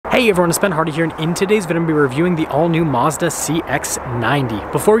Hey everyone, it's Ben Hardy here, and in today's video I'm going to be reviewing the all-new Mazda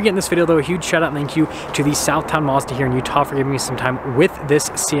CX-90. Before we get in this video though, a huge shout out and thank you to the Southtown Mazda here in Utah for giving me some time with this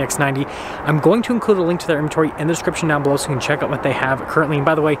CX-90. I'm going to include a link to their inventory in the description down below so you can check out what they have currently. And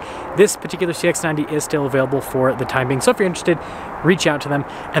by the way, this particular CX-90 is still available for the time being, so if you're interested, reach out to them.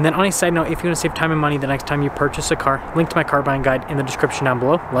 And then on a side note, if you want to save time and money the next time you purchase a car, link to my car buying guide in the description down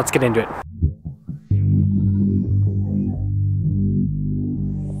below. Let's get into it.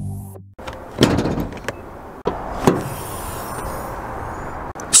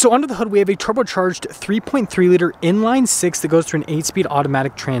 So under the hood, we have a turbocharged 3.3 liter inline six that goes through an 8-speed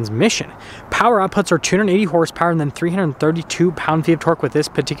automatic transmission. Power outputs are 280 horsepower and then 332 pound-feet of torque with this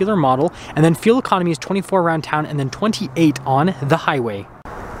particular model. And then fuel economy is 24 around town and then 28 on the highway.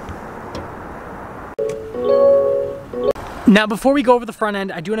 Now, before we go over the front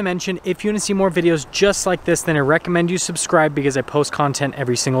end, I do want to mention, if you want to see more videos just like this, then I recommend you subscribe because I post content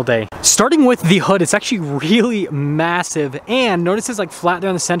every single day. Starting with the hood, it's actually really massive, and notice it's like flat there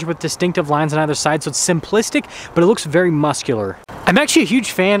in the center with distinctive lines on either side, so it's simplistic, but it looks very muscular. I'm actually a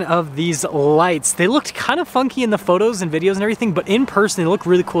huge fan of these lights. They looked kind of funky in the photos and videos and everything, but in person they look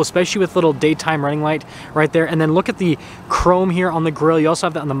really cool, especially with little daytime running light right there. And then look at the chrome here on the grille. You also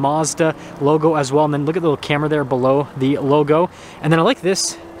have that on the Mazda logo as well. And then look at the little camera there below the logo. And then I like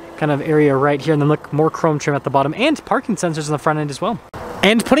this kind of area right here. And then look, more chrome trim at the bottom and parking sensors on the front end as well.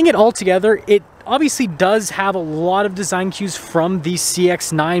 And putting it all together, it obviously does have a lot of design cues from the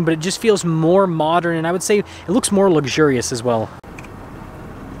CX-9, but it just feels more modern, and I would say it looks more luxurious as well.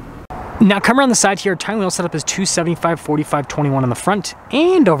 Now, come around the side here, tire wheel setup is 275, 45, 21 on the front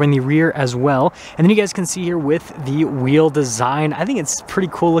and over in the rear as well. And then you guys can see here with the wheel design, I think it's pretty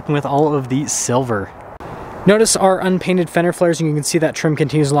cool looking with all of the silver. Notice our unpainted fender flares, and you can see that trim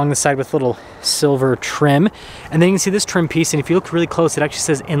continues along the side with little silver trim. And then you can see this trim piece, and if you look really close, it actually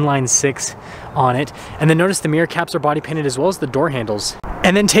says inline six on it. And then notice the mirror caps are body painted as well as the door handles.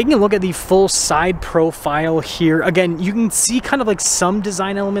 And then taking a look at the full side profile here, again, you can see kind of like some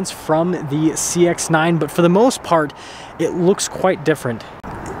design elements from the CX-9, but for the most part, it looks quite different.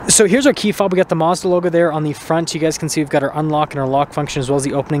 So here's our key fob. We got the Mazda logo there on the front. You guys can see we've got our unlock and our lock function as well as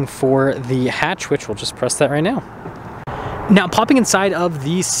the opening for the hatch, which we'll just press that right now. Now, popping inside of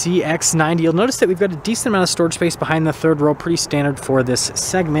the CX-90, you'll notice that we've got a decent amount of storage space behind the third row, pretty standard for this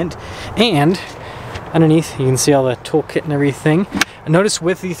segment. And underneath, you can see all the toolkit and everything. And notice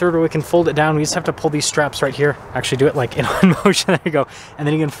with the third row, we can fold it down. We just have to pull these straps right here. Actually do it like in one motion, there you go. And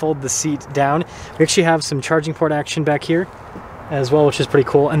then you can fold the seat down. We actually have some charging port action back here as well, which is pretty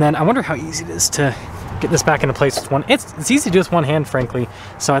cool. And then I wonder how easy it is to get this back into place with one. It's easy to do with one hand, frankly.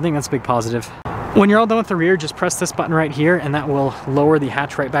 So I think that's a big positive. When you're all done with the rear, just press this button right here and that will lower the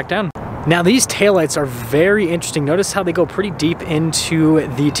hatch right back down. Now, these taillights are very interesting. Notice how they go pretty deep into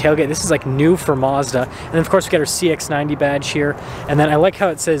the tailgate. This is like new for Mazda. And then of course we got our CX-90 badge here. And then I like how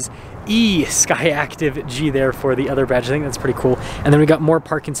it says E Sky Active G there for the other badge. I think that's pretty cool. And then we got more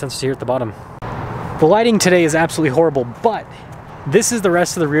parking sensors here at the bottom. The lighting today is absolutely horrible, but this is the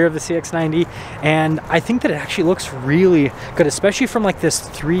rest of the rear of the CX-90, and I think that it actually looks really good, especially from like this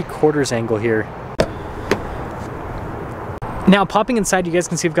 3/4 angle here. Now, popping inside, you guys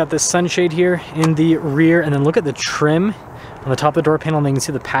can see we've got this sunshade here in the rear, and then look at the trim on the top of the door panel, and then you can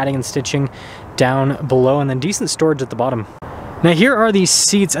see the padding and stitching down below, and then decent storage at the bottom. Now, here are these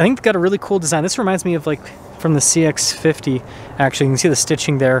seats. I think they've got a really cool design. This reminds me of like from the CX-50, actually. You can see the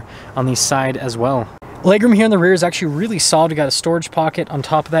stitching there on the side as well. Legroom here in the rear is actually really solid. We got a storage pocket on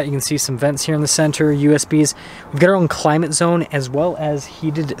top of that. You can see some vents here in the center, USBs. We've got our own climate zone as well as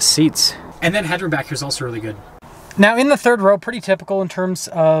heated seats. And then headroom back here is also really good. Now in the third row, pretty typical in terms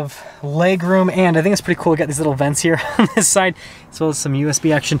of legroom, and I think it's pretty cool. We got these little vents here on this side as well as some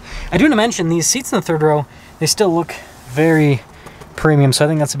USB action. I do want to mention these seats in the third row, they still look very premium, so I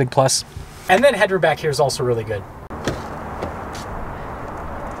think that's a big plus. And then headroom back here is also really good.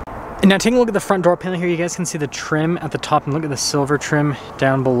 And now taking a look at the front door panel here, you guys can see the trim at the top, and look at the silver trim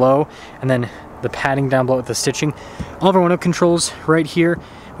down below, and then the padding down below with the stitching. All of our window controls right here.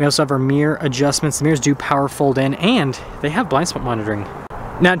 We also have our mirror adjustments. The mirrors do power fold in, and they have blind spot monitoring.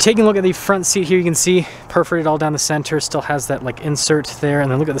 Now taking a look at the front seat here, you can see perforated all down the center, still has that like insert there, and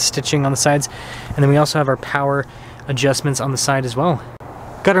then look at the stitching on the sides. And then we also have our power adjustments on the side as well.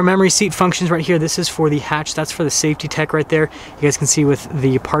 Got our memory seat functions right here. This is for the hatch. That's for the safety tech right there. You guys can see with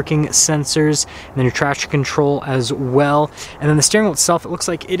the parking sensors and then your traction control as well. And then the steering wheel itself, it looks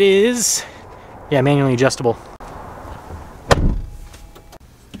like it is, yeah, manually adjustable.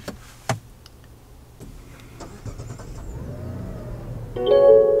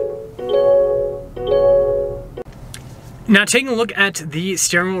 Now taking a look at the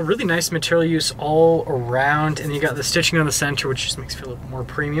steering wheel, really nice material use all around, and you got the stitching on the center, which just makes it feel a little more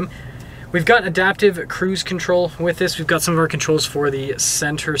premium. We've got adaptive cruise control with this. We've got some of our controls for the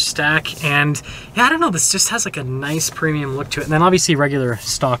center stack, and yeah, I don't know, this just has like a nice premium look to it. And then obviously regular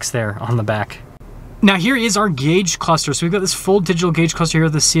stocks there on the back. Now here is our gauge cluster. So we've got this full digital gauge cluster here,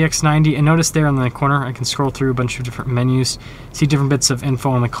 the CX-90, and notice there in the corner, I can scroll through a bunch of different menus, see different bits of info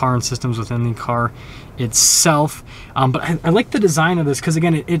on the car and systems within the car itself. But I like the design of this because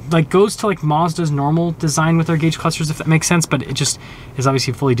again, it like goes to like Mazda's normal design with their gauge clusters, if that makes sense, but it just is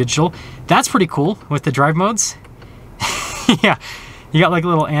obviously fully digital. That's pretty cool with the drive modes. Yeah, you got like a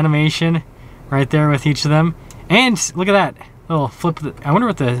little animation right there with each of them. And look at that little flip. I wonder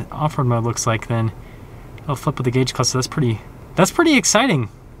what the off-road mode looks like then. I'll flip with the gauge cluster. That's pretty exciting.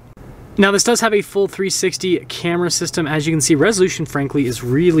 Now this does have a full 360 camera system. As you can see, resolution frankly is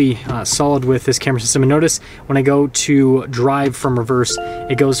really solid with this camera system. And notice when I go to drive from reverse,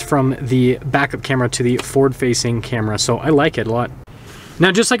 it goes from the backup camera to the forward facing camera. So I like it a lot.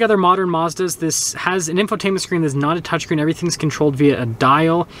 Now just like other modern Mazdas, this has an infotainment screen that's not a touchscreen. Everything's controlled via a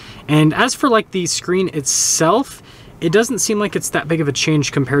dial. And as for like the screen itself, it doesn't seem like it's that big of a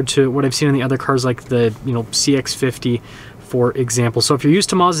change compared to what I've seen in the other cars like the, you know, CX-50, for example. So if you're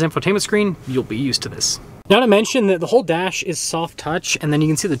used to Mazda's infotainment screen, you'll be used to this. Now to mention that the whole dash is soft touch, and then you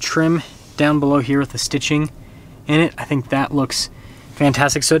can see the trim down below here with the stitching in it. I think that looks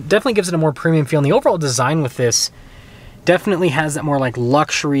fantastic. So it definitely gives it a more premium feel. And the overall design with this definitely has that more like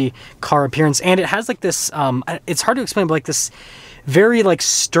luxury car appearance. And it has like this, it's hard to explain, but like this very like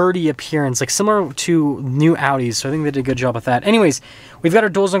sturdy appearance, like similar to new Audis. So I think they did a good job with that. Anyways, we've got our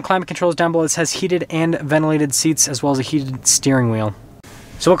dual zone climate controls down below. This has heated and ventilated seats as well as a heated steering wheel.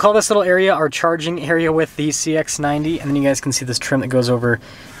 So we'll call this little area our charging area with the CX-90, and then you guys can see this trim that goes over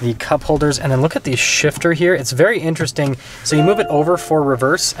the cup holders. And then look at the shifter here. It's very interesting. So you move it over for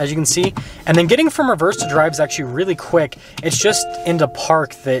reverse, as you can see, and then getting from reverse to drive is actually really quick. It's just into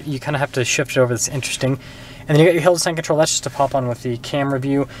park that you kind of have to shift it over. That's interesting. And then you got your hill descent control. That's just to pop on with the camera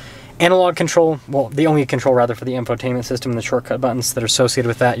view. Analog control, well, the only control rather for the infotainment system and the shortcut buttons that are associated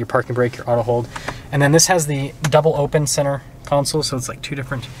with that, your parking brake, your auto hold. And then this has the double open center console, so it's like two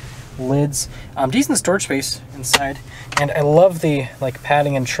different lids. Decent storage space inside. And I love the like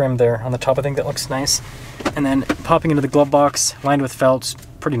padding and trim there on the top. I think that looks nice. And then popping into the glove box, lined with felt,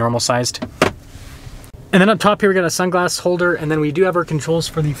 pretty normal sized. And then up top here we got a sunglass holder, and then we do have our controls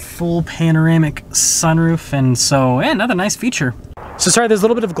for the full panoramic sunroof, and so another nice feature. So sorry, there's a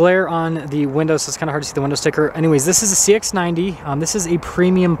little bit of glare on the window, so it's kind of hard to see the window sticker. Anyways, this is a CX-90. This is a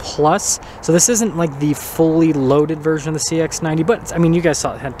Premium Plus, so this isn't like the fully loaded version of the CX-90, but I mean, you guys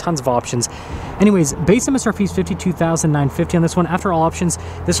saw it had tons of options. Anyways, base MSRP is $52,950 on this one. After all options,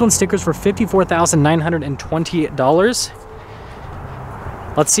 this one stickers for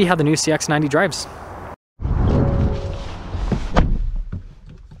 $54,920. Let's see how the new CX-90 drives.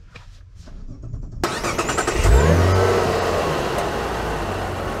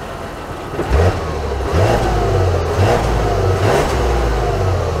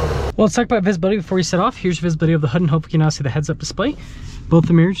 Well, let's talk about visibility before we set off. Here's visibility of the hood, and hopefully you can now see the heads-up display. Both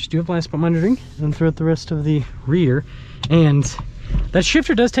the mirrors do have blind spot monitoring, and throughout the rest of the rear. And that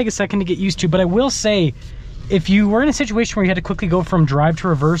shifter does take a second to get used to, but I will say, if you were in a situation where you had to quickly go from drive to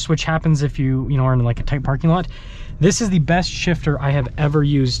reverse, which happens if you are in like a tight parking lot, this is the best shifter I have ever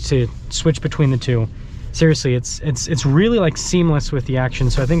used to switch between the two. Seriously, it's really like seamless with the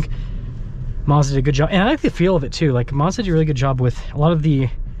action. So I think Mazda did a good job, and I like the feel of it too. Like Mazda did a really good job with a lot of the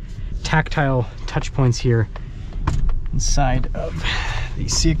tactile touch points here inside of the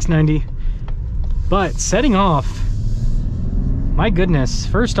CX-90. But setting off, my goodness,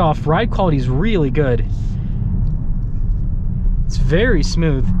 first off, ride quality is really good. It's very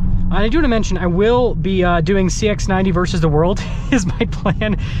smooth. And I do want to mention, I will be doing CX-90 versus the world is my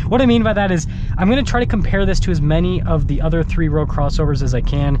plan. What I mean by that is I'm going to try to compare this to as many of the other three-row crossovers as I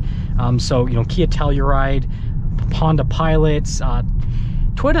can. So, you know, Kia Telluride, Honda Pilots,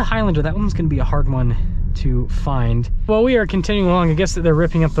 Toyota Highlander, that one's going to be a hard one to find. Well, we are continuing along. I guess that they're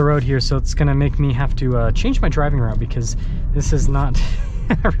ripping up the road here, so it's going to make me have to change my driving route because this is not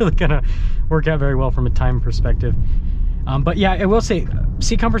really going to work out very well from a time perspective. But yeah, I will say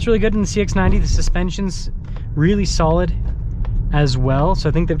seat comfort's really good in the CX-90. The suspension's really solid as well, so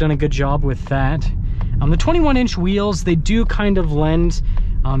I think they've done a good job with that. The 21-inch wheels, they do kind of lend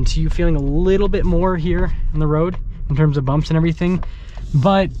to you feeling a little bit more here on the road in terms of bumps and everything.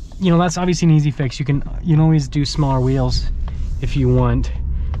 But you know, that's obviously an easy fix. You can always do smaller wheels if you want.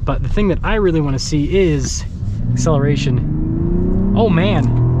 But the thing that I really want to see is acceleration. Oh man.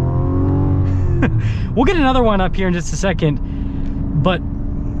 We'll get another one up here in just a second. But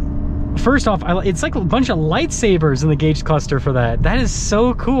first off, it's like a bunch of lightsabers in the gauge cluster for that. That is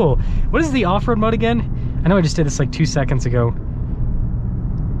so cool. What is the off-road mode again? I know I just did this like 2 seconds ago.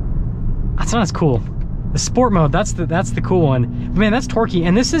 That's not as cool. The sport mode, that's the cool one. But man, that's torquey.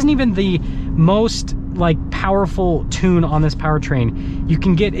 And this isn't even the most like powerful tune on this powertrain. You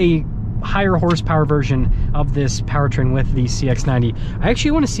can get a higher horsepower version of this powertrain with the CX-90. I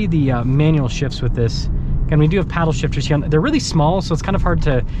actually want to see the manual shifts with this. And we do have paddle shifters here. They're really small, so it's kind of hard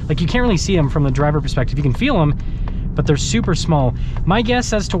to, like, you can't really see them from the driver perspective. You can feel them, but they're super small. My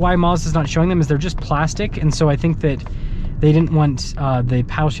guess as to why Mazda's not showing them is they're just plastic, and so I think that they didn't want the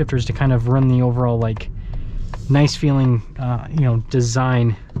paddle shifters to kind of run the overall, like, nice feeling, you know,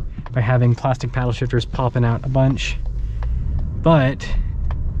 design by having plastic paddle shifters popping out a bunch. But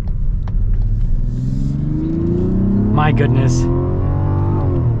my goodness.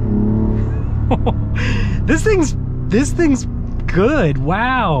 This thing's good.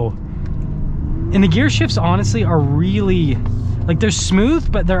 Wow. And the gear shifts honestly are really, like, they're smooth,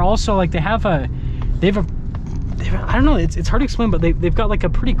 but they're also like, they have a I don't know, it's hard to explain, but they've got like a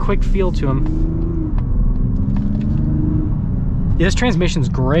pretty quick feel to them. Yeah, this transmission's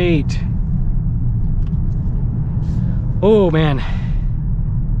great. Oh man.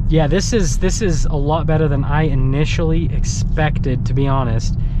 Yeah, this is a lot better than I initially expected, to be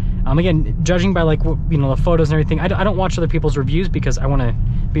honest. Again, judging by, like, you know, the photos and everything, I don't watch other people's reviews because I want to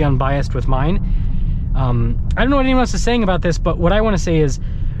be unbiased with mine. I don't know what anyone else is saying about this, but what I want to say is,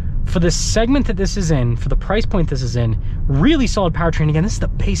 for the segment that this is in, for the price point this is in, really solid powertrain. Again, this is the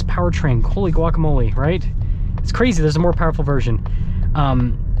base powertrain. Holy guacamole, right? It's crazy. There's a more powerful version.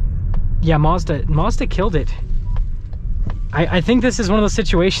 Yeah, Mazda killed it. I think this is one of those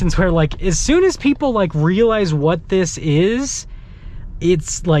situations where, like, as soon as people, like, realize what this is,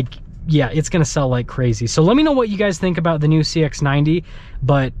 it's like, yeah, it's gonna sell like crazy. So let me know what you guys think about the new CX-90,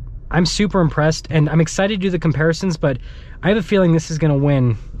 but I'm super impressed and I'm excited to do the comparisons, but I have a feeling this is gonna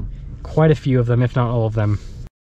win quite a few of them, if not all of them.